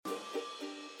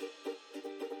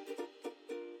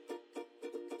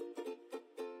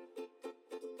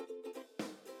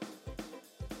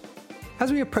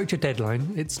As we approach a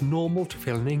deadline, it's normal to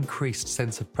feel an increased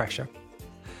sense of pressure.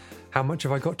 How much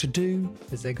have I got to do?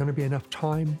 Is there going to be enough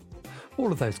time?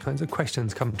 All of those kinds of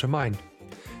questions come to mind.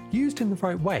 Used in the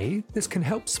right way, this can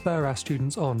help spur our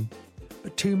students on,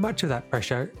 but too much of that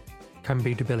pressure can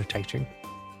be debilitating.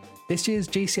 This year's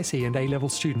GCSE and A-level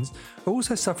students are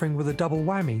also suffering with a double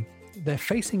whammy. They're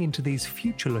facing into these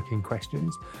future-looking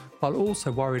questions while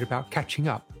also worried about catching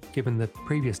up, given the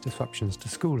previous disruptions to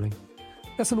schooling.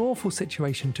 That's an awful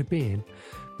situation to be in,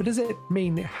 but does it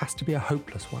mean it has to be a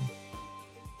hopeless one?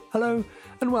 Hello,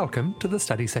 and welcome to the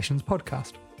Study Sessions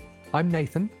podcast. I'm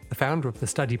Nathan, the founder of The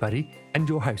Study Buddy, and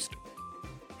your host.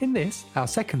 In this, our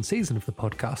second season of the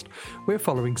podcast, we're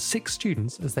following 6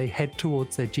 students as they head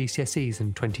towards their GCSEs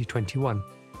in 2021.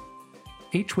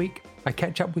 Each week, I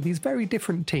catch up with these very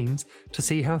different teams to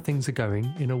see how things are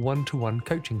going in a one-to-one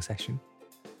coaching session.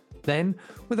 Then,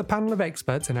 with a panel of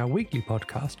experts in our weekly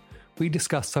podcast, we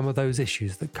discuss some of those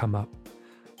issues that come up.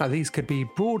 Now, these could be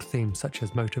broad themes such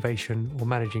as motivation or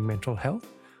managing mental health,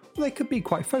 or they could be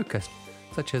quite focused,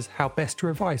 such as how best to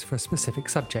revise for a specific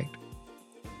subject.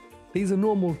 These are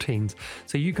normal teams,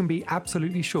 so you can be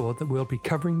absolutely sure that we'll be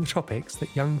covering the topics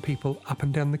that young people up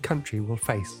and down the country will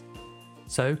face.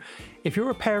 So, if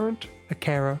you're a parent, a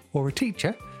carer, or a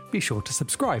teacher, be sure to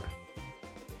subscribe.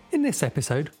 In this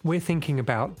episode, we're thinking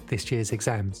about this year's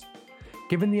exams.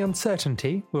 Given the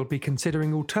uncertainty, we'll be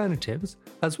considering alternatives,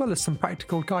 as well as some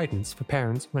practical guidance for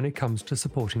parents when it comes to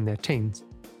supporting their teens.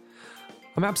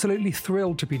 I'm absolutely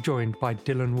thrilled to be joined by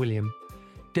Dylan William.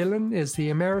 Dylan is the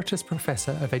Emeritus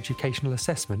Professor of Educational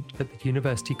Assessment at the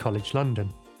University College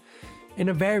London. In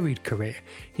a varied career,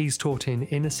 he's taught in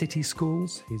inner-city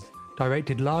schools, he's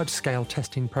directed large-scale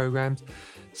testing programs,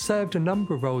 served a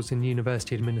number of roles in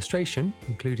university administration,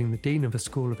 including the Dean of a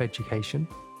School of Education,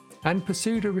 and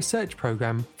pursued a research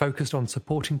program focused on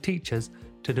supporting teachers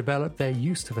to develop their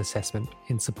use of assessment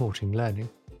in supporting learning.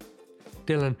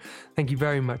 Dylan, thank you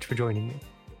very much for joining me.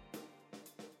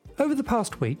 Over the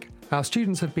past week, our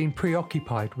students have been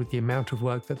preoccupied with the amount of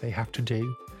work that they have to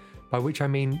do, by which I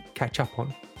mean catch up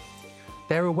on.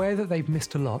 They're aware that they've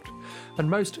missed a lot, and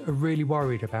most are really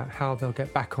worried about how they'll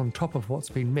get back on top of what's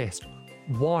been missed,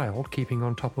 while keeping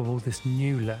on top of all this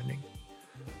new learning.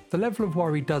 The level of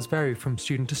worry does vary from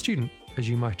student to student, as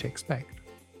you might expect.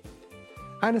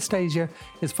 Anastasia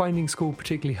is finding school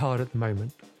particularly hard at the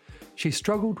moment. She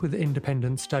struggled with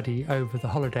independent study over the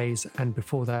holidays and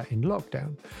before that in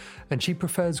lockdown, and she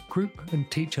prefers group and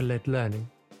teacher-led learning.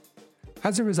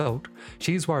 As a result,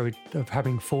 she's worried of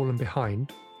having fallen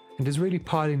behind and is really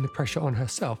piling the pressure on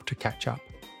herself to catch up.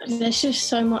 There's just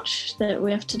so much that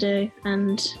we have to do,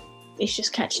 and it's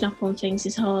just catching up on things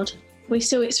is hard. We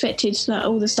still expected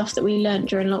all the stuff that we learnt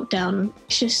during lockdown.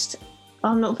 It's just,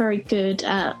 I'm not very good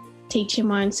at teaching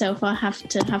my own self. I have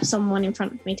to have someone in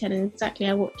front of me telling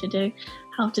exactly what to do,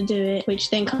 how to do it, which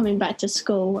then coming back to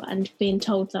school and being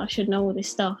told that I should know all this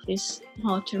stuff is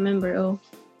hard to remember it all.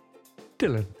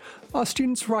 Dylan, are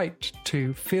students right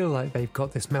to feel like they've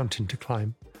got this mountain to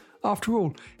climb? After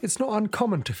all, it's not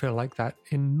uncommon to feel like that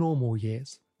in normal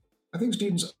years. I think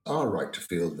students are right to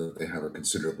feel that they have a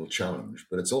considerable challenge,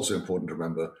 but it's also important to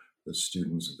remember that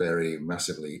students vary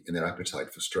massively in their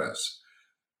appetite for stress.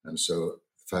 And so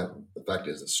the fact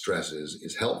is that stress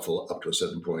is helpful up to a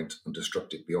certain point and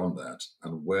destructive beyond that.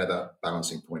 And where that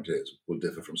balancing point is will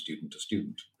differ from student to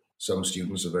student. Some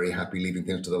students are very happy leaving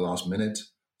things to the last minute.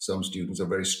 Some students are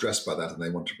very stressed by that and they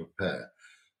want to prepare.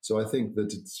 So I think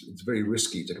that it's very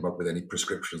risky to come up with any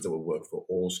prescriptions that will work for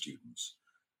all students.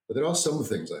 But there are some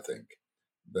things, I think,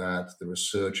 that the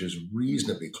research is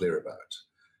reasonably clear about.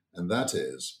 And that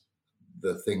is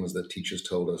the things that teachers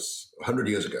told us 100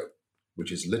 years ago,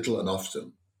 which is little and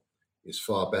often is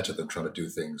far better than trying to do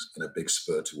things in a big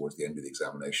spurt towards the end of the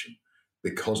examination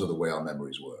because of the way our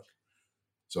memories work.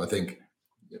 So I think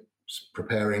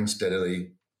preparing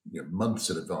steadily, months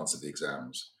in advance of the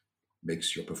exams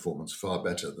makes your performance far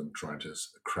better than trying to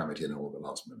cram it in all at the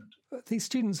last minute. These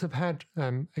students have had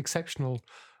exceptional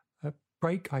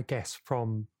break, I guess,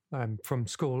 from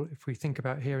school. If we think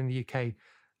about here in the UK,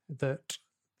 that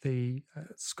the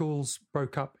schools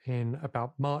broke up in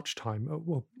about March time,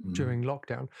 during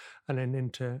lockdown, and then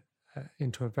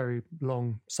into a very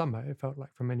long summer, it felt like,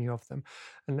 for many of them.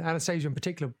 And Anastasia in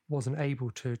particular wasn't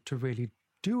able to really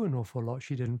do an awful lot,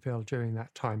 she didn't feel, during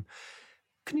that time.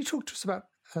 Can you talk to us about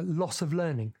loss of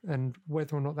learning and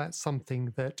whether or not that's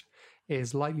something that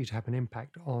is likely to have an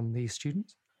impact on these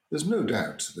students? There's no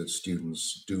doubt that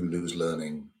students do lose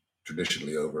learning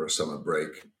traditionally over a summer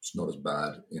break. It's not as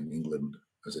bad in England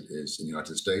as it is in the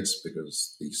United States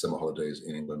because the summer holidays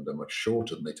in England are much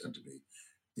shorter than they tend to be in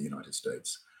the United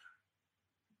States.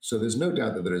 So there's no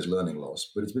doubt that there is learning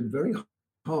loss, but it's been very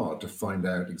hard to find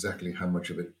out exactly how much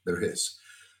of it there is.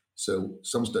 So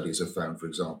some studies have found, for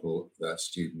example, that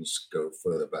students go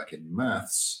further back in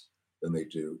maths than they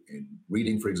do in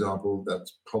reading, for example.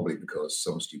 That's probably because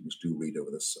some students do read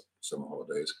over the summer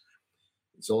holidays.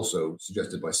 It's also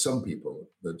suggested by some people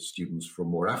that students from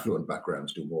more affluent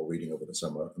backgrounds do more reading over the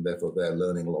summer, and therefore their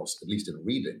learning loss, at least in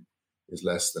reading, is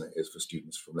less than it is for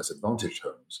students from less advantaged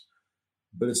homes.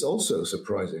 But it's also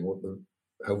surprising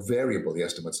how variable the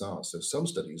estimates are. So some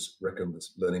studies reckon that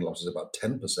learning loss is about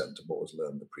 10% of what was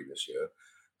learned the previous year,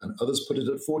 and others put it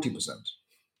at 40%.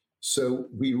 So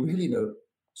we really know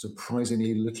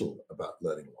surprisingly little about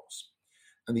learning loss.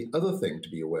 And the other thing to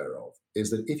be aware of is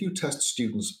that if you test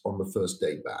students on the first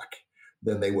day back,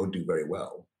 then they won't do very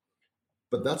well.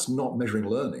 But that's not measuring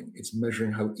learning. It's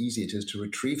measuring how easy it is to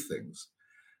retrieve things.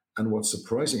 And what's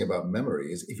surprising about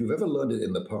memory is if you've ever learned it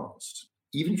in the past,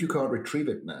 even if you can't retrieve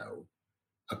it now,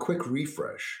 a quick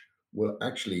refresh will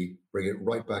actually bring it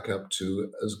right back up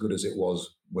to as good as it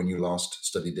was when you last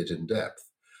studied it in depth.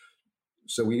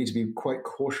 So we need to be quite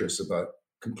cautious about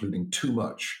concluding too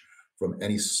much from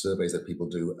any surveys that people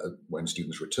do when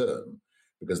students return,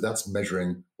 because that's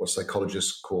measuring what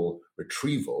psychologists call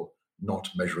retrieval, not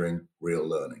measuring real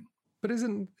learning. But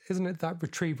isn't it that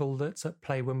retrieval that's at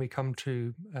play when we come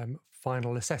to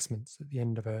final assessments at the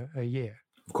end of a year?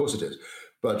 Of course it is.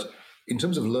 But in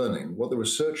terms of learning, what the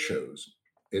research shows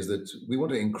is that we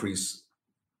want to increase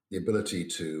the ability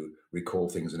to recall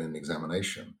things in an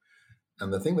examination.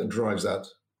 And the thing that drives that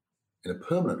in a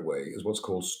permanent way is what's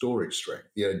called storage strength,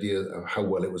 the idea of how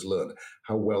well it was learned,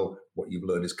 how well what you've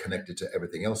learned is connected to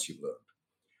everything else you've learned.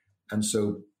 And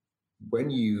so when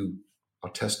you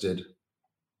are tested,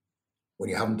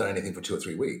 when you haven't done anything for 2 or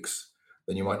 3 weeks,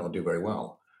 then you might not do very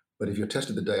well. But if you're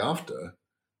tested the day after,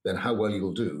 then how well you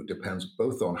will do depends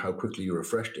both on how quickly you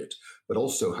refreshed it, but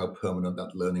also how permanent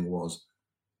that learning was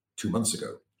 2 months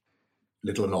ago.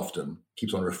 Little and often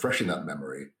keeps on refreshing that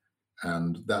memory,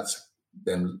 and that's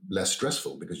then less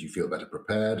stressful because you feel better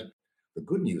prepared. The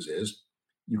good news is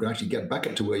you can actually get back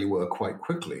up to where you were quite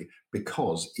quickly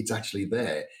because it's actually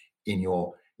there in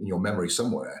your memory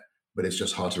somewhere, but it's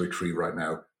just hard to retrieve right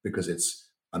now because it's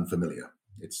unfamiliar.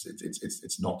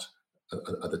 It's not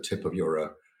at the tip of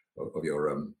your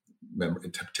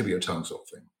memory, tip of your tongue, sort of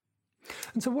thing.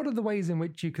 And so what are the ways in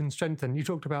which you can strengthen, you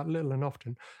talked about little and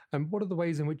often, what are the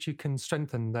ways in which you can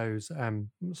strengthen those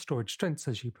storage strengths,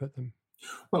 as you put them?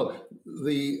 Well,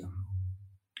 the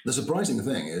surprising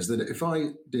thing is that if I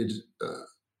did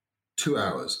 2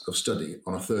 hours of study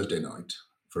on a Thursday night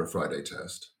for a Friday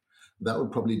test, that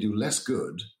would probably do less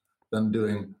good than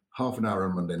doing half an hour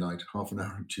on Monday night, half an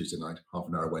hour on Tuesday night, half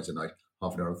an hour on Wednesday night,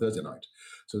 half an hour on Thursday night.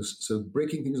 So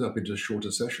breaking things up into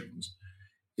shorter sessions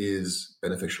is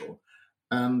beneficial.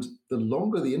 And the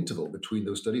longer the interval between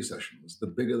those study sessions, the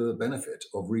bigger the benefit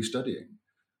of restudying.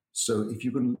 So if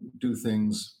you can do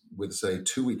things with, say,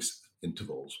 2 weeks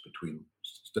intervals between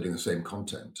studying the same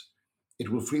content, it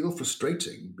will feel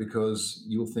frustrating because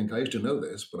you'll think, I used to know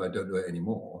this, but I don't know it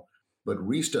anymore. But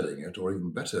restudying it, or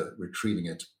even better, retrieving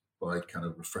it by kind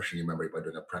of refreshing your memory by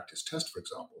doing a practice test, for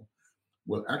example,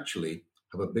 will actually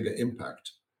have a bigger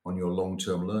impact on your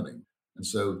long-term learning. And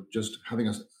so just having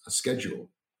a schedule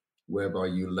whereby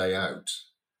you lay out,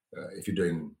 if you're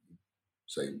doing,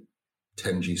 say,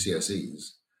 10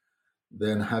 GCSEs,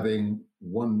 then having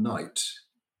one night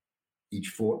each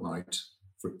fortnight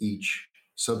for each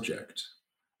subject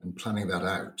and planning that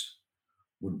out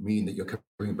would mean that you're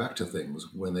coming back to things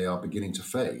when they are beginning to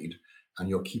fade and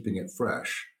you're keeping it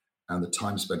fresh, and the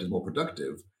time spent is more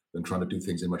productive than trying to do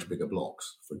things in much bigger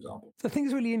blocks, for example. So I think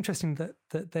it's really interesting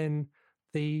that then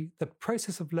the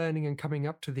process of learning and coming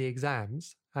up to the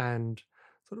exams and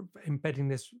sort of embedding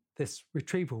this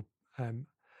retrieval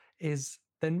is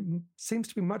then seems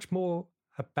to be much more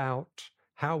about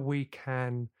how we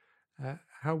can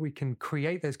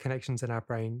create those connections in our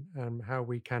brain and how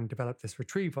we can develop this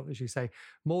retrieval, as you say,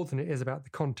 more than it is about the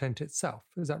content itself.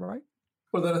 Is that right?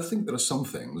 Well, then I think there are some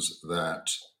things that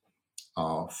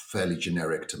are fairly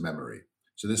generic to memory.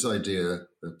 So this idea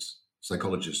that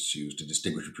psychologists use to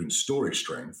distinguish between storage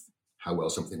strength, how well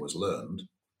something was learned,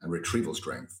 and retrieval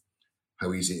strength,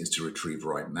 how easy it is to retrieve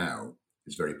right now,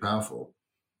 is very powerful.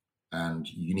 And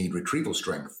you need retrieval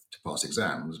strength to pass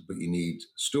exams, but you need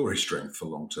storage strength for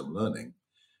long-term learning.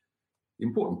 The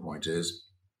important point is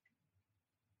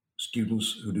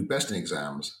students who do best in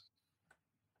exams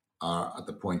are at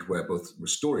the point where both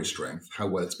storage strength, how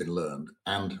well it's been learned,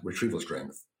 and retrieval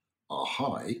strength are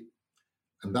high.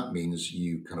 And that means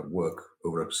you kind of work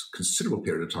over a considerable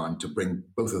period of time to bring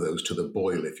both of those to the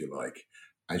boil, if you like,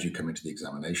 as you come into the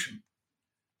examination.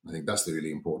 I think that's the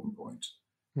really important point,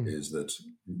 is that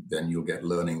then you'll get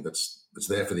learning that's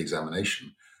there for the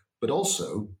examination, but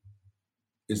also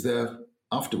is there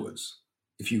afterwards.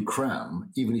 If you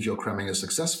cram, even if you're cramming as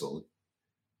successful,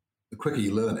 the quicker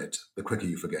you learn it, the quicker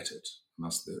you forget it. And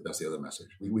that's the other message.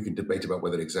 We can debate about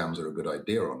whether exams are a good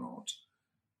idea or not,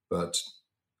 but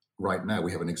right now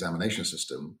we have an examination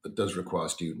system that does require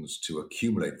students to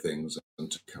accumulate things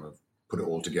and to kind of put it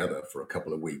all together for a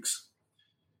couple of weeks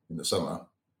in the summer.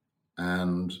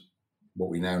 And what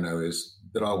we now know is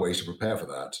there are ways to prepare for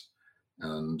that,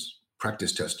 and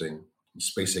practice testing and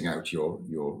spacing out your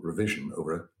revision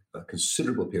over a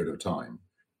considerable period of time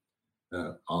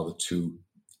are the two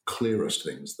clearest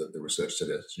things that the research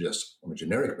suggests on a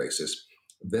generic basis.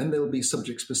 Then there will be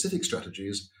subject-specific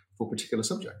strategies for particular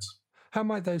subjects. How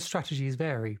might those strategies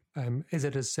vary? Is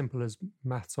it as simple as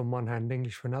maths on one hand,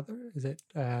 English for another? Is it,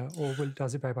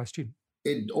 does it vary by student?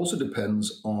 It also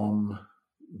depends on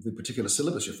the particular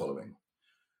syllabus you're following.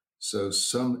 So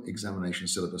some examination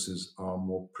syllabuses are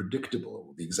more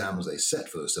predictable. The exams they set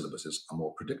for those syllabuses are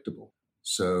more predictable.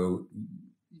 So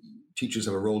teachers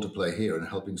have a role to play here in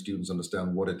helping students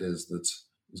understand what it is that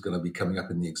is going to be coming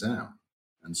up in the exam.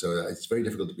 And so it's very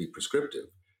difficult to be prescriptive.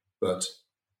 But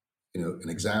an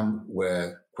exam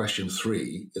where question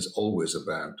 3 is always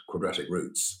about quadratic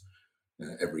roots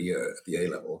every year at the A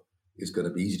level is going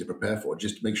to be easy to prepare for.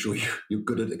 Just make sure you're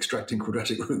good at extracting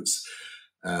quadratic roots.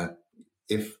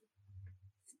 If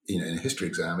in a history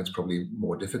exam, it's probably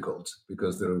more difficult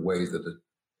because there are ways that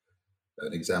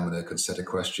an examiner can set a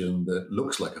question that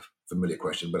looks like a familiar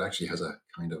question, but actually has a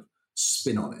kind of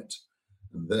spin on it.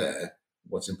 And there,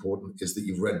 what's important is that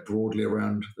you've read broadly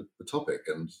around the topic,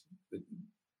 and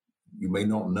you may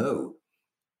not know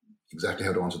exactly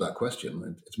how to answer that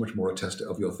question. It's much more a test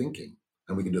of your thinking.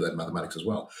 And we can do that in mathematics as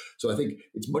well. So I think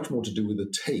it's much more to do with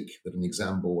the take that an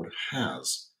exam board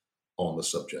has on the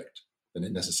subject than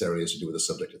it necessarily is to do with the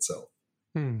subject itself.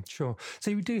 Sure.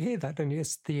 So you do hear that, don't you?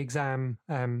 It's the exam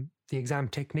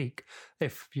technique.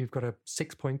 If you've got a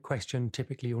 6-point question,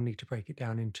 typically you'll need to break it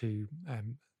down into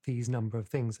these number of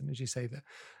things. And as you say, that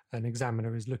an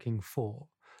examiner is looking for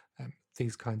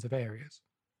these kinds of areas.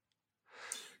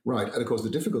 Right. And of course, the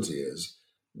difficulty is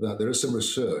that there is some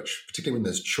research, particularly when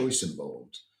there's choice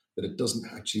involved, that it doesn't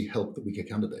actually help the weaker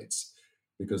candidates,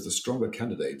 because the stronger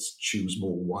candidates choose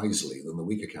more wisely than the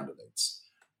weaker candidates.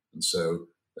 And so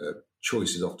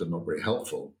choice is often not very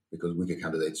helpful because weaker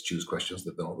candidates choose questions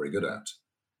that they're not very good at.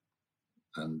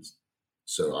 And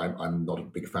so I'm not a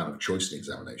big fan of choice in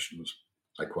examinations.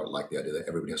 I quite like the idea that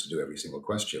everybody has to do every single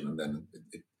question, and then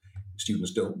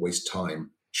students don't waste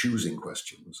time choosing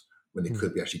questions when they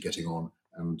could be actually getting on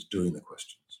and doing the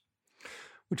questions.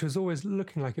 Which was always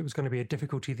looking like it was going to be a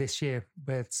difficulty this year,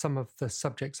 where some of the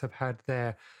subjects have had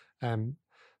their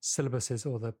syllabuses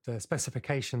or the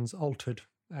specifications altered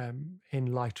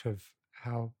in light of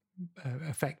how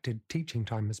affected teaching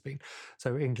time has been.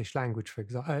 So English language, for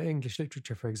example, English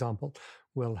literature, for example,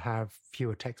 will have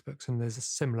fewer textbooks, and there's a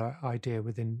similar idea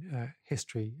within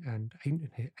history and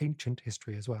ancient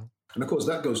history as well. And of course,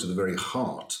 that goes to the very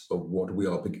heart of what we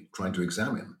are trying to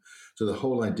examine. So the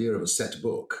whole idea of a set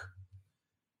book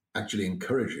actually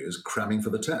encourages cramming for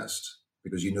the test,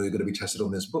 because you know you're going to be tested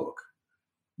on this book.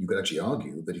 You could actually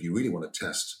argue that if you really want to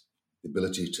test the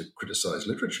ability to criticize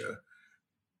literature,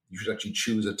 you should actually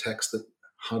choose a text that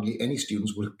hardly any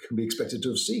students can be expected to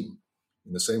have seen.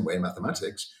 In the same way, in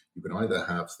mathematics, you can either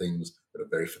have things that are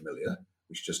very familiar,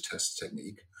 which just tests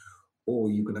technique, or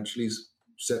you can actually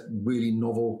set really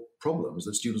novel problems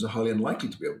that students are highly unlikely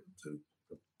to be able to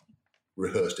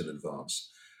rehearse in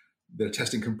advance. They're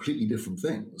testing completely different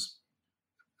things,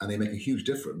 and they make a huge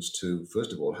difference to,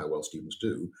 first of all, how well students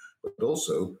do, but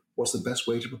also what's the best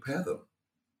way to prepare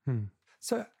them.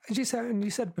 So, as you said, and you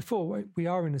said before, we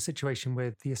are in a situation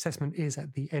where the assessment is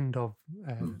at the end of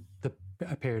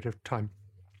a period of time.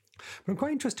 But I'm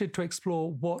quite interested to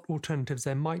explore what alternatives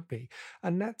there might be.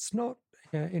 And that's not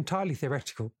entirely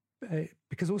theoretical,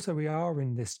 because also we are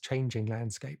in this changing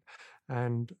landscape.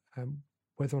 And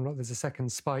whether or not there's a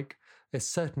second spike, there's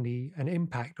certainly an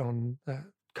impact on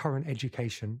current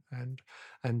education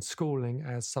and schooling,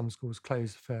 as some schools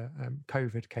close for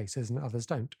COVID cases and others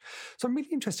don't. So I'm really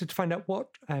interested to find out what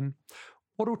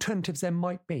alternatives there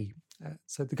might be.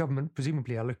 So the government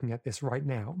presumably are looking at this right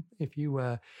now. If you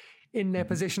were in their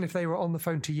position, if they were on the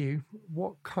phone to you,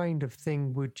 what kind of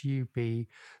thing would you be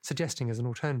suggesting as an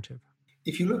alternative?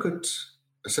 If you look at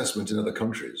assessment in other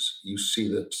countries, you see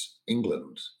that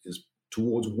England is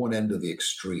towards one end of the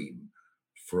extreme,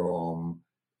 from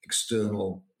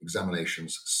external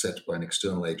examinations set by an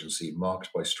external agency marked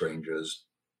by strangers,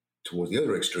 towards the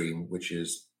other extreme, which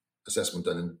is assessment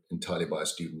done entirely by a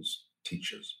student's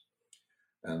teachers.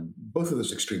 And both of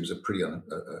those extremes are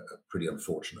pretty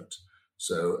unfortunate.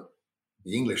 So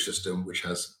the English system, which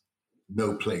has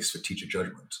no place for teacher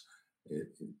judgment,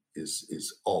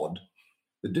 is odd.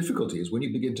 The difficulty is when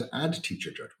you begin to add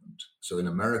teacher judgment. So in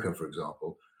America, for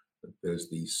example, there's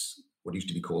these what used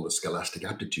to be called the Scholastic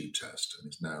Aptitude Test, and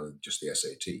it's now just the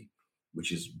SAT,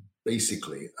 which is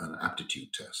basically an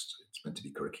aptitude test. It's meant to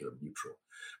be curriculum neutral.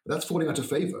 But that's falling out of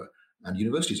favor, and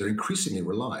universities are increasingly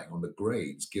relying on the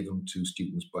grades given to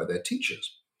students by their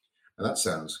teachers. Now, that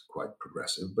sounds quite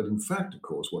progressive, but in fact, of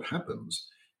course, what happens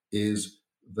is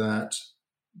that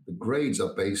the grades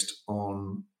are based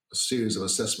on a series of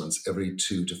assessments every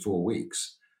 2 to 4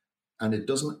 weeks, and it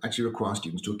doesn't actually require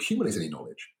students to accumulate any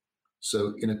knowledge.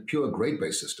 So in a pure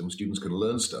grade-based system, students can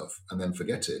learn stuff and then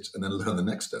forget it and then learn the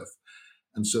next stuff.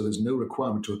 And so there's no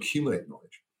requirement to accumulate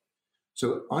knowledge.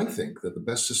 So I think that the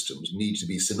best systems need to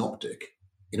be synoptic.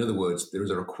 In other words, there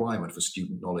is a requirement for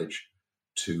student knowledge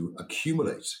to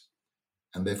accumulate,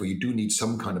 and therefore you do need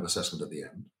some kind of assessment at the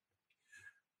end.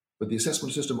 But the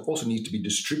assessment system also needs to be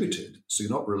distributed, so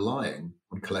you're not relying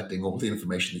on collecting all the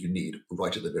information that you need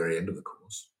right at the very end of the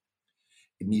course.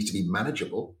 It needs to be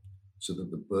manageable, so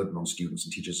that the burden on students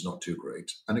and teachers is not too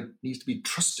great, and it needs to be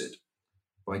trusted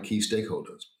by key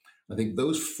stakeholders. I think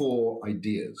those 4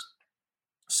 ideas,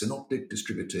 synoptic,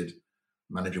 distributed,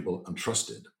 manageable, and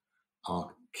trusted,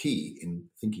 are key in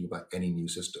thinking about any new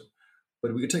system.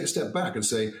 But we could take a step back and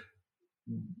say,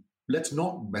 let's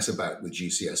not mess about with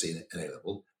GCSE and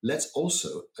A-level. Let's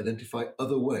also identify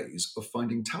other ways of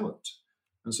finding talent.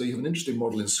 And so you have an interesting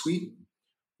model in Sweden,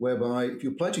 whereby if you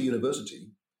apply to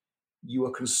university, you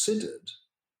are considered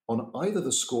on either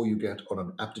the score you get on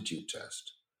an aptitude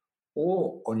test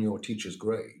or on your teacher's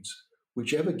grades,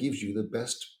 whichever gives you the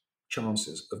best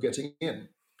chances of getting in.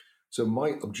 So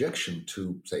my objection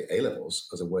to, say, A-levels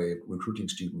as a way of recruiting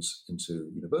students into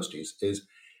universities is,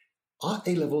 are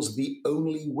A-levels the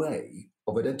only way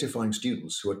of identifying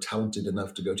students who are talented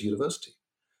enough to go to university?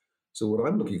 So what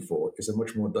I'm looking for is a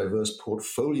much more diverse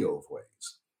portfolio of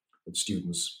ways that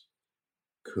students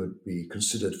could be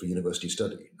considered for university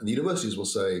study. And the universities will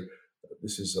say,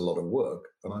 this is a lot of work.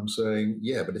 And I'm saying,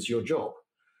 yeah, but it's your job.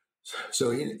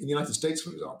 So in the United States,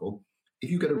 for example,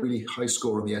 if you get a really high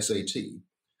score on the SAT,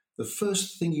 the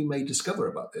first thing you may discover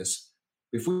about this,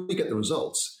 before you get the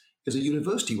results, is a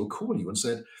university will call you and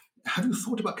say, have you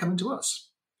thought about coming to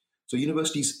us? So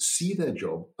universities see their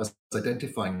job as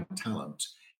identifying talent,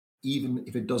 even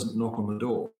if it doesn't knock on the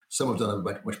door. Some have done a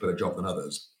much better job than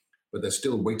others, but they're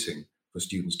still waiting for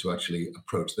students to actually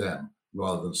approach them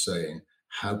rather than saying,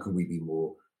 how can we be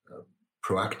more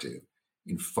proactive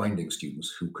in finding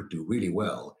students who could do really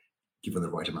well given the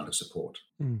right amount of support?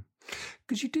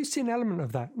 Because you do see an element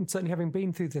of that, and certainly having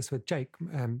been through this with Jake,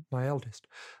 my eldest,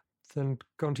 then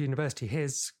gone to university,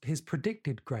 his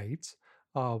predicted grades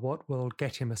are what will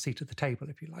get him a seat at the table,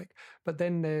 if you like. But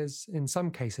then there's, in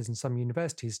some cases, in some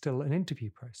universities, still an interview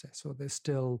process, or there's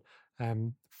still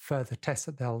further tests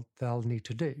that they'll need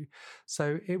to do.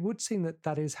 So it would seem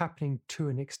that is happening to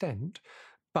an extent,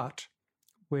 but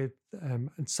with, and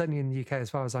certainly in the UK, as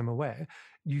far as I'm aware,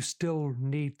 you still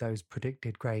need those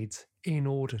predicted grades in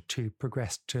order to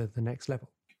progress to the next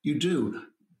level. You do,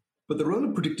 but the role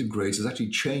of predicted grades has actually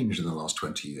changed in the last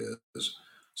 20 years.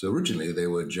 So originally, they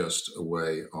were just a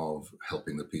way of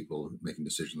helping the people making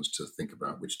decisions to think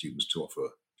about which students to offer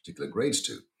particular grades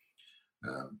to.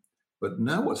 But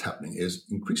now what's happening is,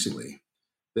 increasingly,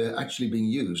 they're actually being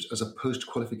used as a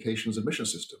post-qualifications admission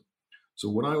system. So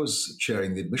when I was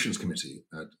chairing the admissions committee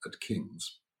at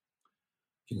King's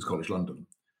College London,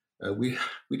 we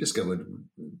discovered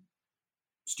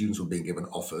students were being given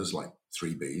offers like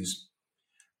 3 Bs,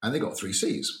 and they got 3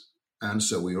 Cs. And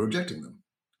so we were rejecting them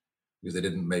because they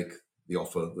didn't make the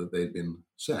offer that they'd been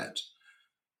set.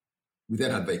 We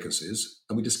then had vacancies,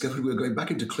 and we discovered we were going back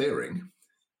into clearing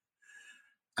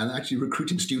and actually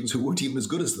recruiting students who weren't even as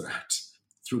good as that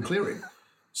through clearing.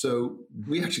 So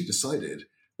we actually decided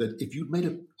that if you'd made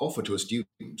an offer to a student,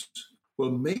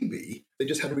 well, maybe they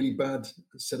just had a really bad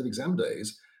set of exam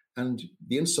days, and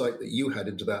the insight that you had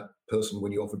into that person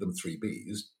when you offered them 3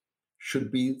 Bs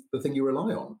should be the thing you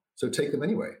rely on. So take them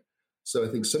anyway. So I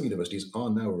think some universities are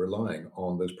now relying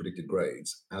on those predicted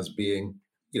grades as being,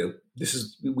 this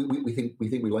is we think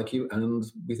we like you, and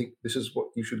we think this is what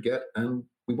you should get, and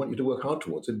we want you to work hard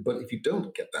towards it. But if you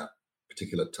don't get that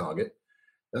particular target,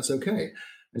 that's okay.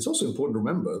 And it's also important to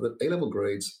remember that A-level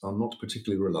grades are not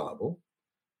particularly reliable.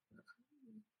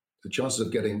 The chances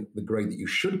of getting the grade that you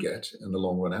should get in the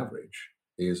long run average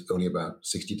is only about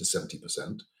 60 to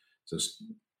 70%. So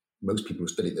most people who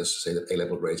study this say that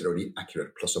A-level grades are only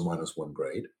accurate plus or minus one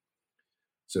grade.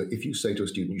 So if you say to a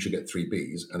student, you should get 3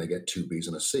 Bs, and they get 2 Bs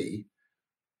and a C,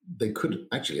 they could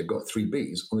actually have got 3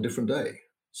 Bs on a different day.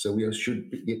 So we should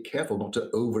be careful not to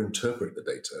over-interpret the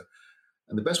data.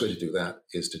 And the best way to do that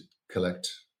is to collect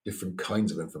different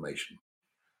kinds of information.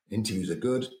 Interviews are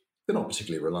good. They're not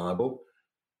particularly reliable,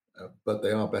 but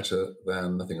they are better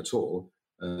than nothing at all,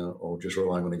 or just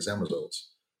relying on exam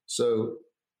results. So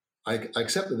I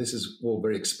accept that this is all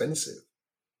very expensive.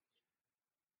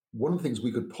 One of the things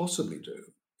we could possibly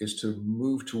do is to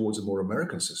move towards a more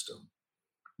American system,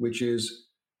 which is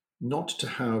not to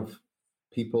have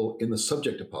people in the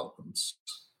subject departments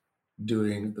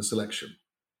doing the selection.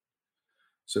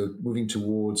 So moving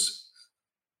towards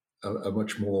a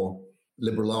much more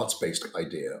liberal arts-based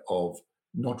idea of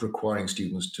not requiring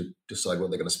students to decide what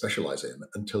they're going to specialize in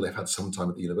until they've had some time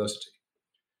at the university.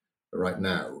 But right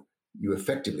now, you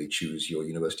effectively choose your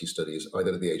university studies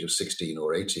either at the age of 16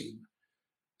 or 18.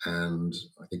 And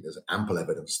I think there's ample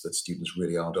evidence that students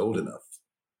really aren't old enough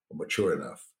or mature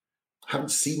enough,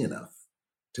 haven't seen enough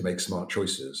to make smart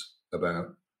choices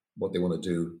about what they want to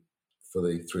do for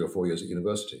the 3 or 4 years at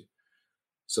university.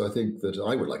 So I think that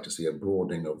I would like to see a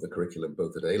broadening of the curriculum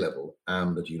both at A-level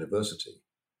and at university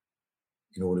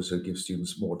in order to give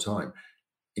students more time,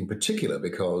 in particular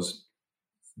because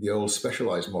the old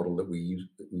specialized model that we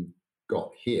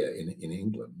got here in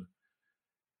England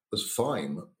was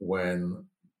fine when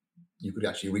you could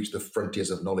actually reach the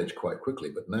frontiers of knowledge quite quickly,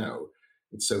 but now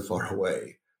it's so far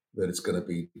away that it's going to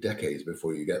be decades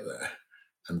before you get there.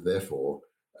 And therefore,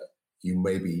 you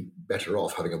may be better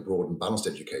off having a broad and balanced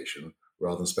education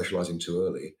rather than specializing too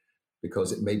early,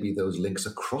 because it may be those links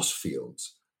across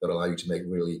fields that allow you to make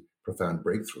really profound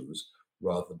breakthroughs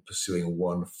rather than pursuing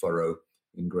one furrow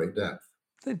in great depth.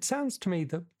 It sounds to me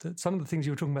that some of the things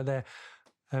you were talking about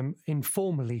there,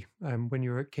 informally, when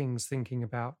you were at King's thinking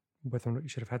about whether or not you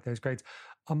should have had those grades,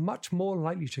 are much more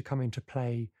likely to come into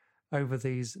play over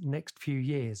these next few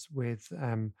years with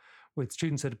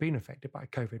students that have been affected by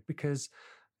COVID, because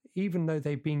even though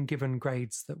they've been given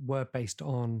grades that were based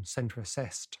on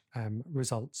centre-assessed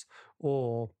results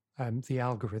or the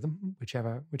algorithm,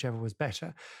 whichever was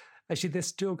better, actually there's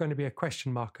still going to be a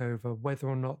question mark over whether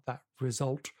or not that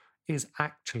result is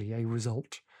actually a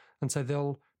result. And so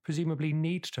they'll presumably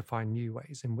need to find new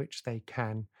ways in which they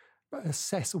can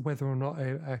assess whether or not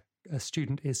a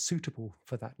student is suitable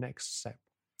for that next step.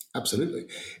 Absolutely.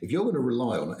 If you're going to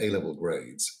rely on A-level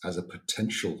grades as a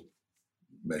potential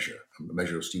measure, a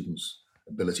measure of students'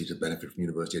 ability to benefit from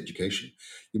university education,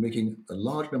 you're making a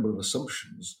large number of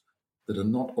assumptions that are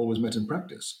not always met in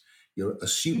practice. You're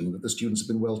assuming that the students have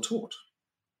been well taught.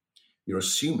 You're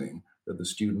assuming that the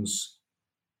students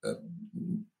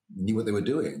knew what they were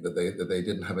doing, that they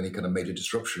didn't have any kind of major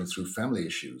disruption through family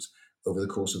issues over the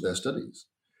course of their studies.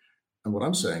 And what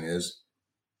I'm saying is,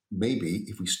 maybe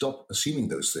if we stop assuming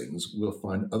those things, we'll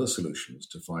find other solutions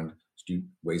to find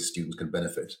ways students can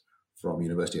benefit from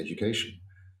university education.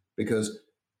 Because,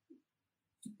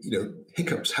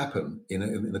 hiccups happen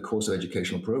in the course of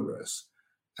educational progress,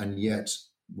 and yet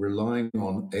relying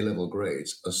on A-level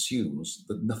grades assumes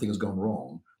that nothing has gone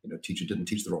wrong. Teacher didn't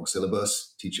teach the wrong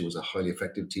syllabus, teacher was a highly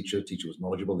effective teacher was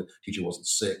knowledgeable, the teacher wasn't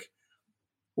sick.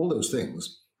 All those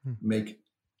things make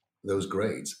those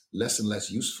grades less and less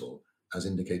useful as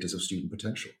indicators of student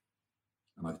potential.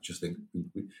 And I just think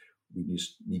we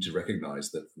need to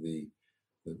recognize that the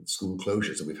school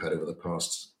closures that we've had over the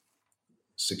past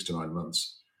 6 to 9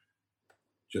 months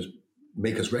just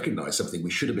make us recognize something we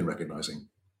should have been recognizing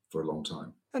for a long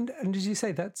time. And as you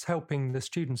say, that's helping the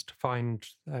students to find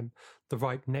the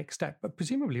right next step, but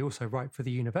presumably also right for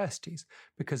the universities,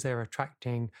 because they're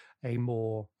attracting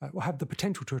have the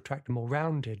potential to attract a more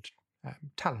rounded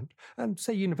talent. And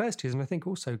say universities, and I think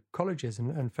also colleges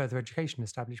and further education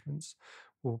establishments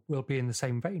will be in the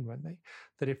same vein, won't they?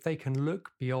 That if they can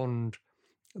look beyond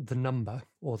the number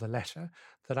or the letter,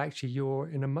 that actually you're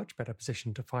in a much better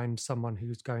position to find someone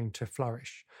who's going to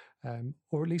flourish,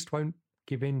 or at least won't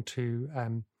give in to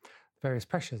various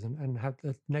pressures and have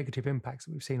the negative impacts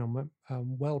that we've seen on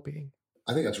well-being.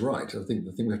 I think that's right. I think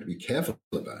the thing we have to be careful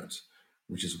about,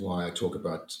 which is why I talk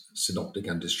about synoptic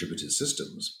and distributed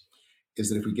systems, is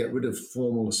that if we get rid of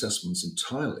formal assessments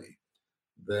entirely,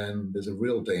 then there's a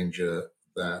real danger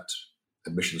that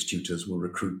admissions tutors will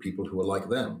recruit people who are like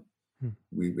them.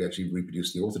 We actually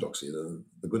reproduce the orthodoxy.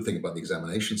 The good thing about the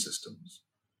examination systems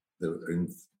that are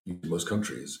in most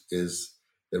countries is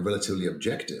they're relatively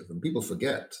objective. And people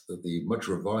forget that the much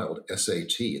reviled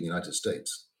SAT in the United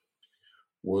States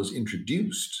was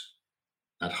introduced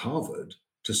at Harvard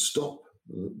to stop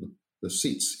the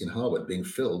seats in Harvard being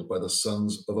filled by the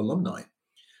sons of alumni.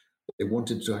 They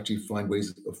wanted to actually find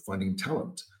ways of finding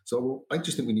talent. So I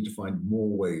just think we need to find more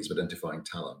ways of identifying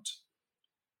talent.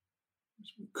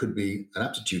 It could be an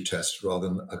aptitude test rather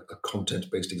than a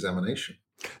content-based examination.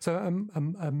 So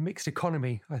a mixed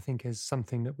economy, I think, is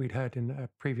something that we'd heard in a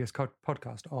previous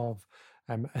podcast of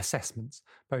assessments,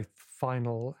 both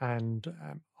final and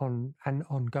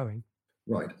ongoing.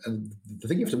 Right. And the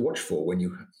thing you have to watch for when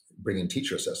you bring in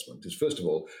teacher assessment is, first of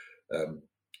all,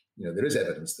 there is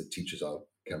evidence that teachers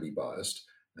can be biased.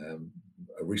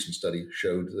 A recent study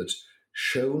showed that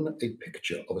shown a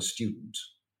picture of a student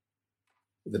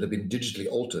that had been digitally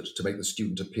altered to make the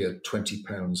student appear 20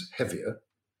 pounds heavier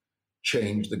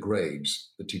changed the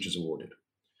grades that teachers awarded.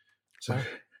 So wow.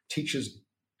 teachers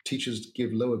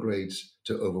give lower grades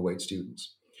to overweight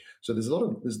students. So there's a lot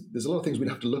of things we'd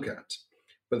have to look at.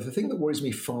 But the thing that worries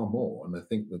me far more, and I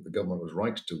think that the government was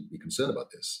right to be concerned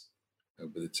about this,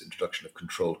 with its introduction of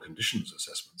controlled conditions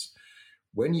assessments,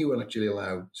 when you actually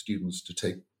allow students to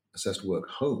take assessed work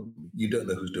home, you don't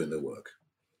know who's doing their work.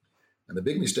 And the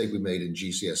big mistake we made in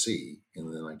GCSE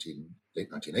in the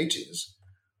late 1980s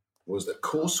was that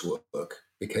coursework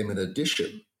became an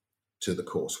addition to the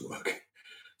coursework.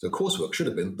 So coursework should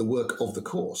have been the work of the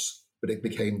course, but it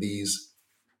became these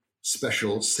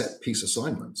special set-piece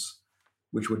assignments,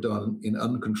 which were done in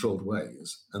uncontrolled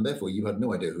ways. And therefore, you had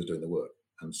no idea who's doing the work.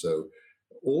 And so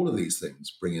all of these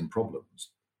things bring in problems.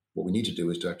 What we need to do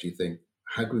is to actually think,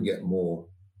 how can we get more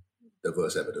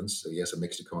diverse evidence? So yes, a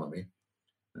mixed economy.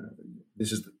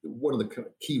 This is one of the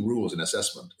key rules in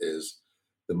assessment is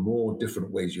the more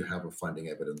different ways you have of finding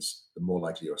evidence, the more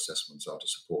likely your assessments are to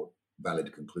support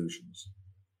valid conclusions.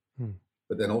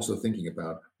 But then also thinking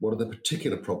about what are the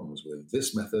particular problems with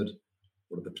this method,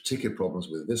 what are the particular problems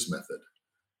with this method,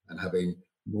 and having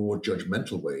more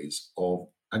judgmental ways of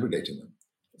aggregating them.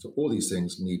 So all these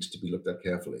things need to be looked at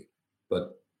carefully.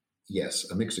 But yes,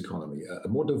 a mixed economy, a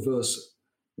more diverse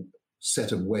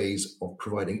set of ways of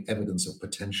providing evidence of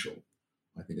potential,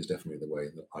 I think is definitely the way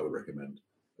that I would recommend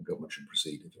the government should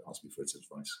proceed if it asks me for its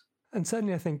advice. And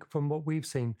certainly I think from what we've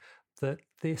seen that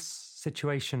this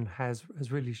situation has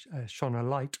really shone a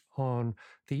light on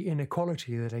the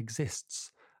inequality that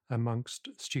exists amongst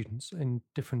students in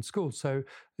different schools. So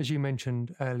as you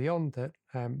mentioned early on, that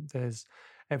there's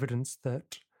evidence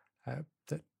that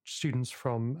that students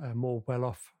from more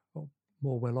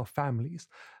well-off families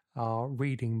are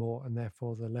reading more, and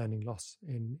therefore the learning loss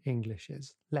in English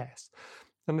is less.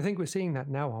 And I think we're seeing that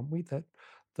now, aren't we? That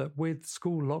with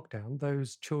school lockdown,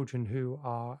 those children who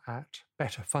are at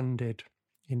better funded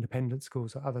independent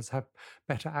schools or others have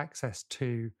better access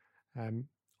to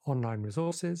online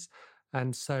resources.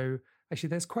 And so actually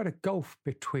there's quite a gulf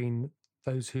between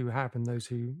those who have and those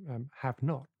who have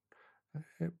not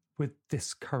with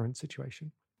this current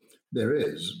situation. There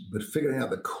is, but figuring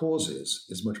out the causes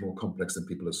is much more complex than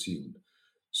people assumed.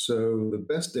 So the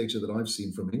best data that I've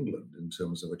seen from England in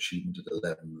terms of achievement at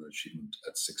 11 and achievement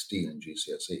at 16 in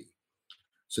GCSE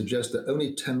suggests that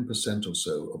only 10% or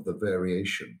so of the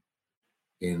variation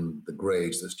in the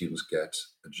grades that students get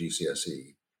at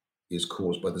GCSE is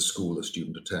caused by the school the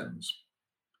student attends.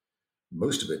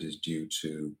 Most of it is due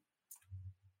to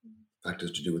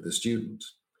factors to do with the student.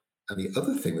 And the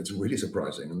other thing that's really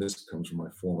surprising, and this comes from my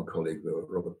former colleague,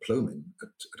 Robert Plomin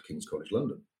at King's College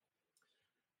London,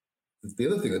 the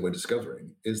other thing that we're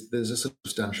discovering is there's a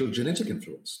substantial genetic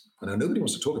influence. I know nobody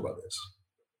wants to talk about this,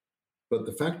 but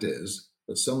the fact is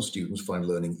that some students find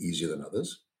learning easier than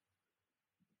others.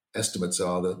 Estimates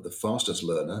are that the fastest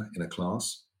learner in a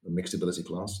class, a mixed ability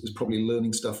class, is probably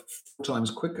learning stuff 4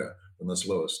 times quicker than the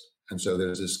slowest. And so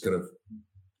there's this kind of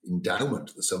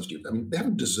endowment that some students, they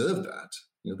haven't deserved that.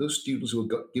 Those students who have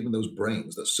got given those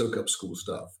brains that soak up school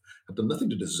stuff have done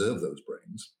nothing to deserve those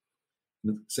brains.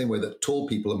 In the same way that tall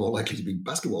people are more likely to be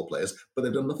basketball players, but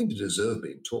they've done nothing to deserve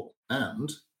being tall.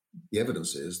 And the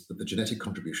evidence is that the genetic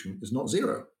contribution is not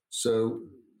zero. So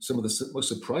some of the most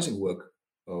surprising work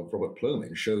of Robert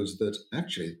Plomin shows that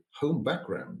actually home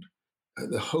background,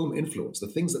 the home influence, the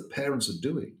things that parents are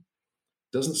doing,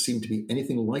 doesn't seem to be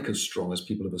anything like as strong as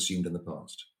people have assumed in the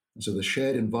past. And so the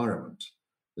shared environment,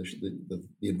 the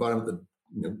environment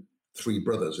that 3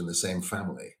 brothers in the same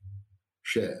family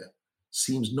share,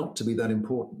 seems not to be that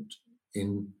important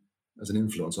as an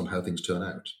influence on how things turn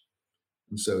out.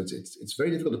 And so it's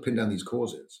very difficult to pin down these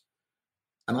causes.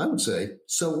 And I would say,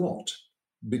 so what?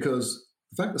 Because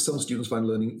the fact that some students find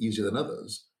learning easier than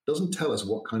others doesn't tell us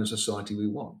what kind of society we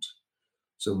want.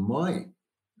 So my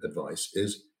advice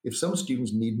is, if some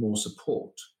students need more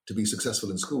support to be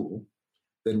successful in school,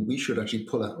 then we should actually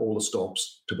pull out all the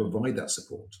stops to provide that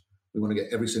support. We want to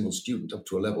get every single student up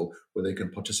to a level where they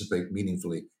can participate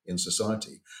meaningfully in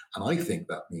society. And I think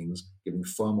that means giving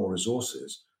far more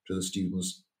resources to the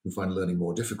students who find learning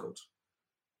more difficult.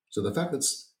 So the fact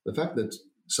that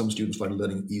some students find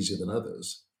learning easier than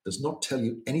others does not tell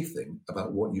you anything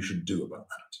about what you should do about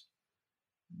that.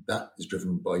 That is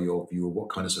driven by your view of what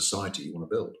kind of society you want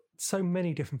to build. So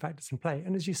many different factors in play.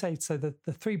 And as you say, so the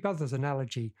three brothers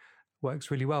analogy works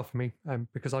really well for me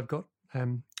because I've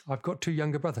got two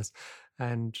younger brothers,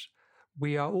 and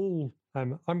we are all,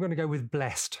 I'm going to go with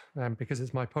blessed because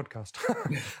it's my podcast.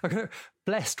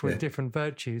 Blessed with different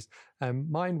virtues.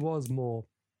 Mine was more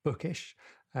bookish.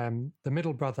 The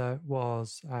middle brother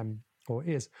was, or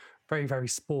is, very, very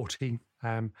sporty,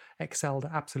 excelled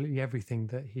at absolutely everything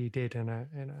that he did in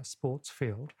a sports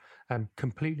field,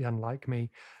 completely unlike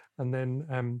me. And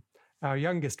then our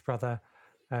youngest brother,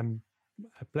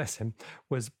 bless him,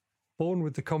 was born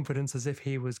with the confidence as if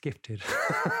he was gifted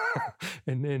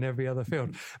in every other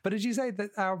field. But as you say, that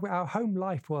our home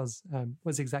life was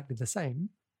exactly the same.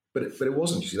 But it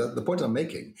wasn't. You see, the point I'm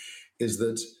making is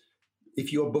that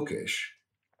if you're bookish,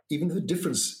 even if the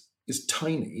difference is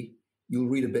tiny, you'll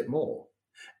read a bit more.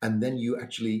 And then you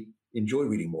actually enjoy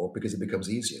reading more because it becomes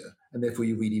easier. And therefore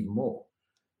you read even more.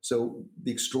 So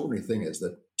the extraordinary thing is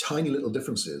that tiny little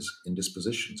differences in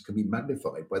dispositions can be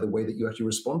magnified by the way that you actually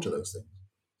respond to those things.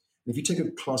 And if you take a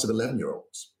class of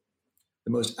 11-year-olds,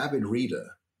 the most avid reader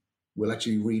will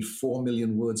actually read 4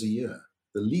 million words a year.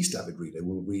 The least avid reader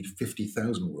will read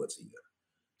 50,000 words a year.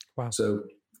 Wow. So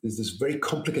there's this very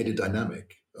complicated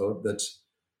dynamic that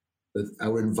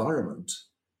our environment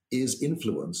is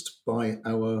influenced by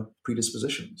our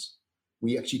predispositions.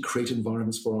 We actually create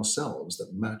environments for ourselves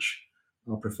that match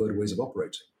our preferred ways of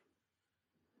operating.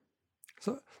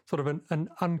 So, sort of an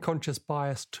unconscious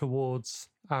bias towards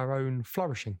our own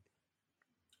flourishing.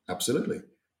 Absolutely.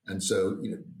 And so,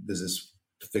 there's this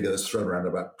figure that's thrown around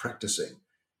about practicing.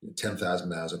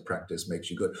 10,000 hours of practice makes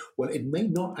you good. Well, it may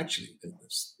not actually.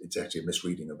 It's actually a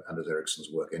misreading of Anders Ericsson's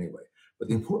work anyway. But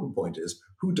the important point is,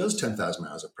 who does 10,000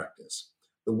 hours of practice?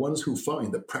 The ones who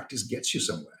find that practice gets you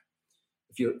somewhere.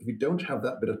 If you don't have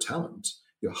that bit of talent,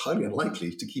 you're highly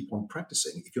unlikely to keep on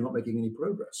practicing if you're not making any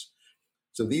progress.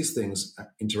 So these things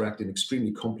interact in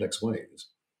extremely complex ways.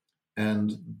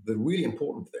 And the really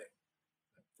important thing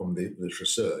from this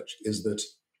research is that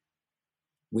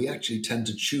we actually tend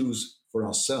to choose for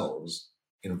ourselves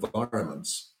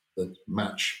environments that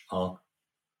match our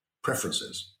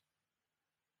preferences.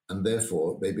 And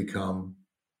therefore, they become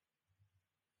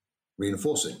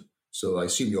reinforcing. So I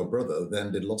assume your brother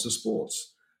then did lots of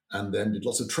sports and then did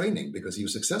lots of training because he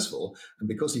was successful. And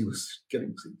because he was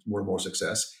getting more and more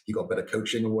success, he got better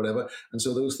coaching or whatever. And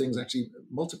so those things actually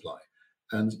multiply.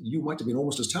 And you might have been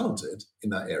almost as talented in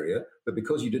that area, but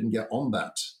because you didn't get on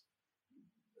that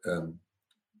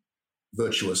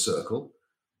virtuous circle,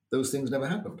 those things never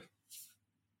happened.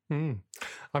 I'm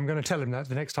going to tell him that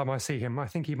the next time I see him. I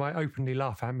think he might openly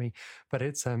laugh at me, but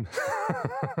it's...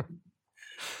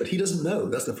 But he doesn't know.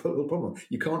 That's the problem.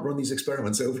 You can't run these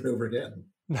experiments over and over again.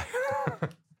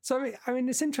 So, I mean,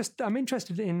 it's interesting. I'm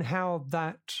interested in how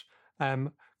that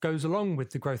goes along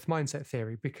with the growth mindset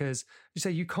theory, because you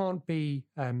say you can't be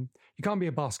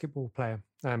a basketball player,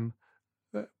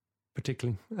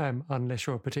 particularly unless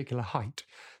you're a particular height.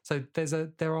 So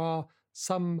there are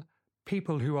some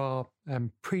people who are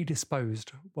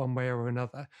predisposed one way or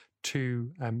another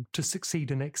to succeed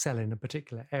and excel in a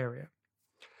particular area.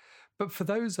 But for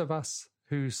those of us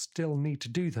who still need to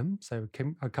do them, so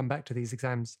I'll come back to these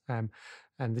exams and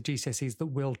the GCSEs that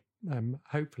will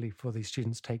hopefully for these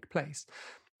students take place,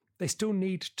 they still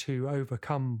need to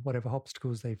overcome whatever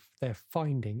obstacles they're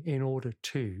finding in order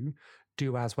to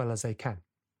do as well as they can.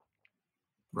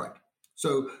 Right.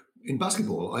 So in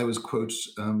basketball, I always quote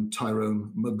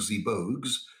Tyrone Muggsy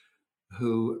Bogues,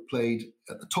 who played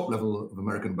at the top level of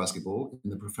American basketball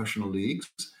in the professional leagues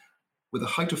with a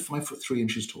height of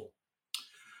 5'3" tall.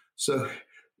 So,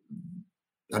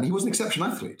 and he was an exceptional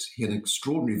athlete. He had an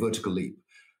extraordinary vertical leap.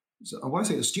 So what I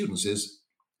say to students is,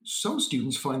 some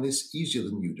students find this easier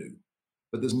than you do,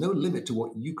 but there's no limit to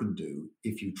what you can do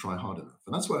if you try hard enough.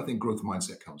 And that's where I think growth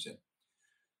mindset comes in.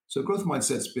 So growth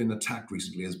mindset's been attacked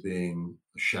recently as being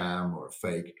a sham or a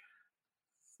fake.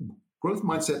 Growth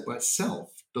mindset by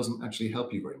itself doesn't actually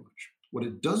help you very much. What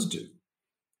it does do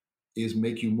is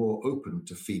make you more open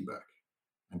to feedback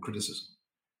and criticism.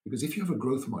 Because if you have a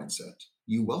growth mindset,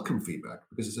 you welcome feedback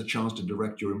because it's a chance to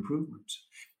direct your improvement.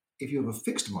 If you have a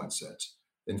fixed mindset,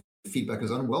 then feedback is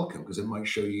unwelcome because it might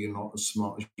show you're not as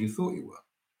smart as you thought you were.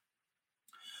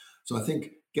 So I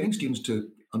think getting students to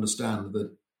understand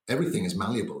that everything is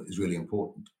malleable is really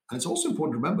important. And it's also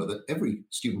important to remember that every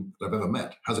student that I've ever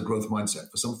met has a growth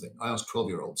mindset for something. I ask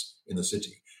 12-year-olds in the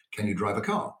city, can you drive a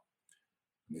car?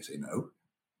 And they say no.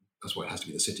 That's why it has to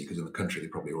be the city, because in the country they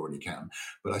probably already can.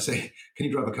 But I say, can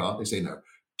you drive a car? They say no.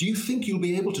 Do you think you'll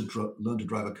be able to learn to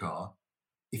drive a car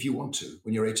if you want to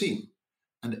when you're 18?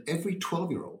 And every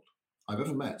 12-year-old I've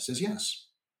ever met says yes.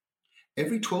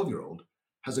 Every 12-year-old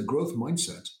has a growth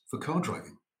mindset for car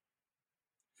driving.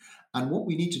 And what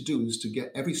we need to do is to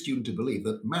get every student to believe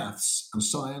that maths and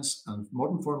science and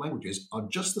modern foreign languages are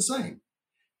just the same.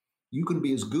 You can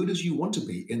be as good as you want to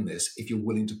be in this if you're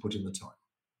willing to put in the time.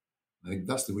 I think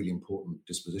that's the really important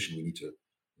disposition we need to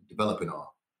develop in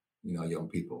our young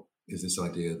people, is this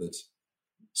idea that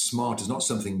smart is not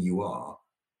something you are,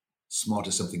 smart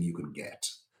is something you can get.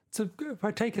 So if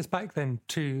I take us back then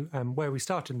to where we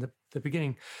started in the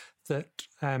beginning, that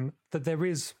there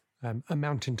is a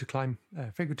mountain to climb,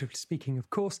 figuratively speaking, of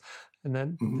course, and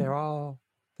then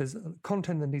there's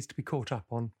content that needs to be caught up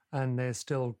on, and there's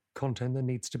still content that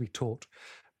needs to be taught.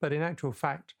 But in actual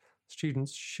fact,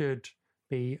 students should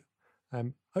be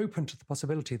open to the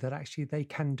possibility that actually they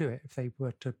can do it if they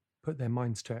were to put their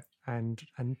minds to it and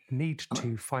need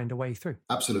to find a way through.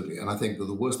 Absolutely. And I think that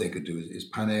the worst they could do is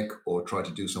panic or try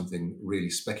to do something really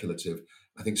speculative.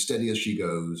 I think steady as she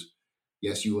goes,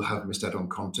 yes, you will have missed out on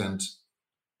content,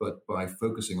 but by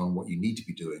focusing on what you need to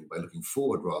be doing, by looking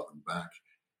forward rather than back,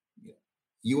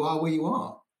 you are where you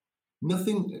are.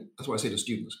 Nothing, that's why I say to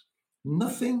students,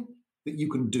 nothing that you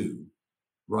can do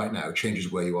right now changes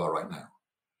where you are right now.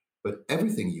 But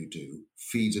everything you do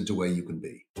feeds into where you can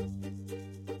be.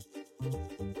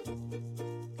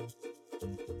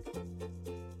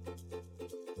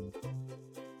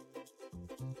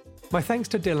 My thanks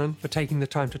to Dylan for taking the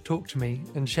time to talk to me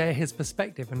and share his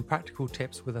perspective and practical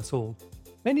tips with us all.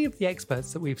 Many of the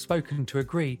experts that we've spoken to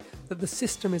agree that the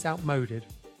system is outmoded,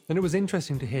 and it was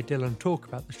interesting to hear Dylan talk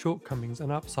about the shortcomings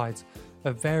and upsides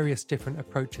of various different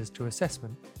approaches to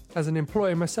assessment. As an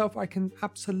employer myself, I can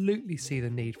absolutely see the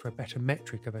need for a better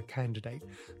metric of a candidate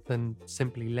than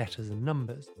simply letters and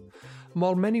numbers. And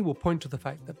while many will point to the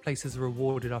fact that places are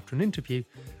awarded after an interview,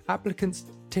 applicants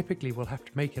typically will have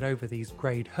to make it over these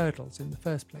grade hurdles in the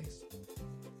first place.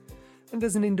 And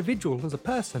as an individual, as a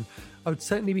person, I would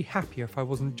certainly be happier if I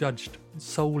wasn't judged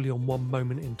solely on one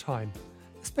moment in time,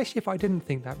 especially if I didn't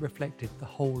think that reflected the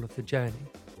whole of the journey.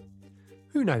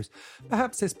 Who knows,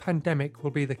 perhaps this pandemic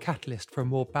will be the catalyst for a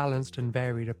more balanced and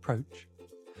varied approach.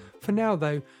 For now,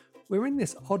 though, we're in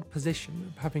this odd position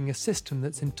of having a system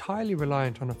that's entirely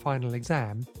reliant on a final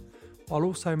exam, while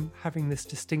also having this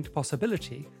distinct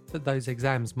possibility that those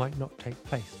exams might not take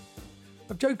place.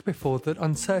 I've joked before that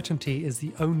uncertainty is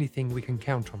the only thing we can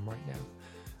count on right now,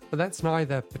 but that's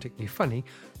neither particularly funny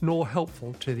nor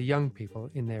helpful to the young people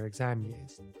in their exam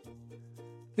years.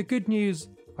 The good news,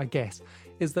 I guess,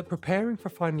 is that preparing for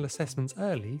final assessments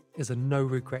early is a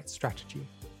no-regret strategy.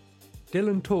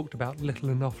 Dylan talked about little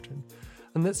and often,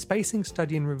 and that spacing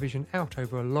study and revision out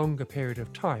over a longer period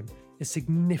of time is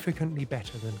significantly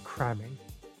better than cramming.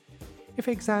 If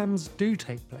exams do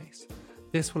take place,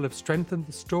 this will have strengthened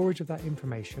the storage of that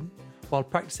information, while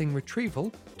practicing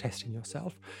retrieval, testing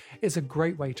yourself, is a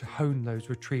great way to hone those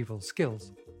retrieval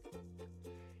skills.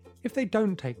 If they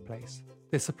don't take place,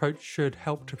 this approach should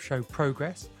help to show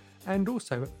progress and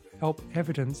also help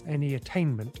evidence any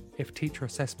attainment if teacher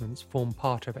assessments form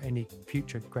part of any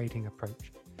future grading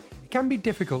approach. It can be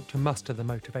difficult to muster the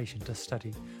motivation to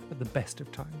study at the best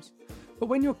of times, but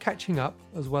when you're catching up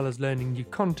as well as learning new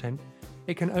content,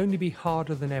 it can only be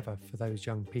harder than ever for those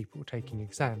young people taking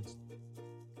exams.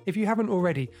 If you haven't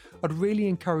already, I'd really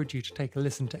encourage you to take a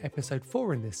listen to episode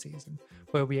 4 in this season,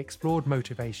 where we explored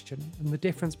motivation and the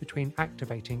difference between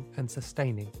activating and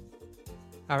sustaining.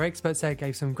 Our experts there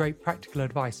gave some great practical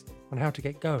advice on how to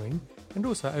get going and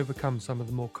also overcome some of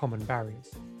the more common barriers.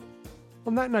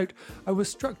 On that note, I was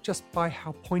struck just by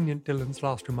how poignant Dylan's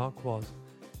last remark was.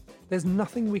 There's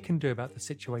nothing we can do about the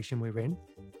situation we're in,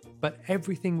 but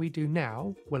everything we do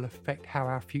now will affect how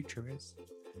our future is.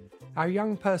 Our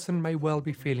young person may well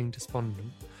be feeling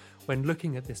despondent when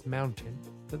looking at this mountain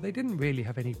that they didn't really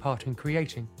have any part in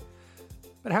creating.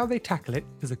 But how they tackle it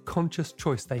is a conscious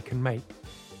choice they can make,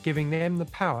 giving them the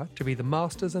power to be the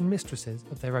masters and mistresses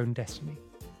of their own destiny.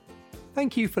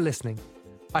 Thank you for listening.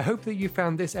 I hope that you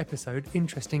found this episode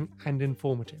interesting and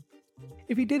informative.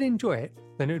 If you did enjoy it,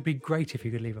 then it would be great if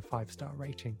you could leave a 5-star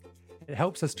rating. It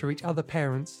helps us to reach other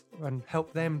parents and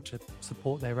help them to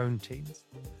support their own teens.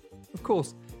 Of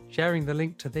course, sharing the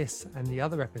link to this and the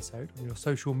other episode on your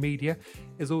social media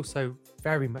is also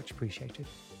very much appreciated.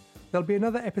 There'll be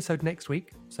another episode next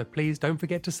week, so please don't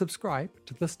forget to subscribe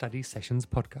to the Study Sessions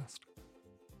podcast.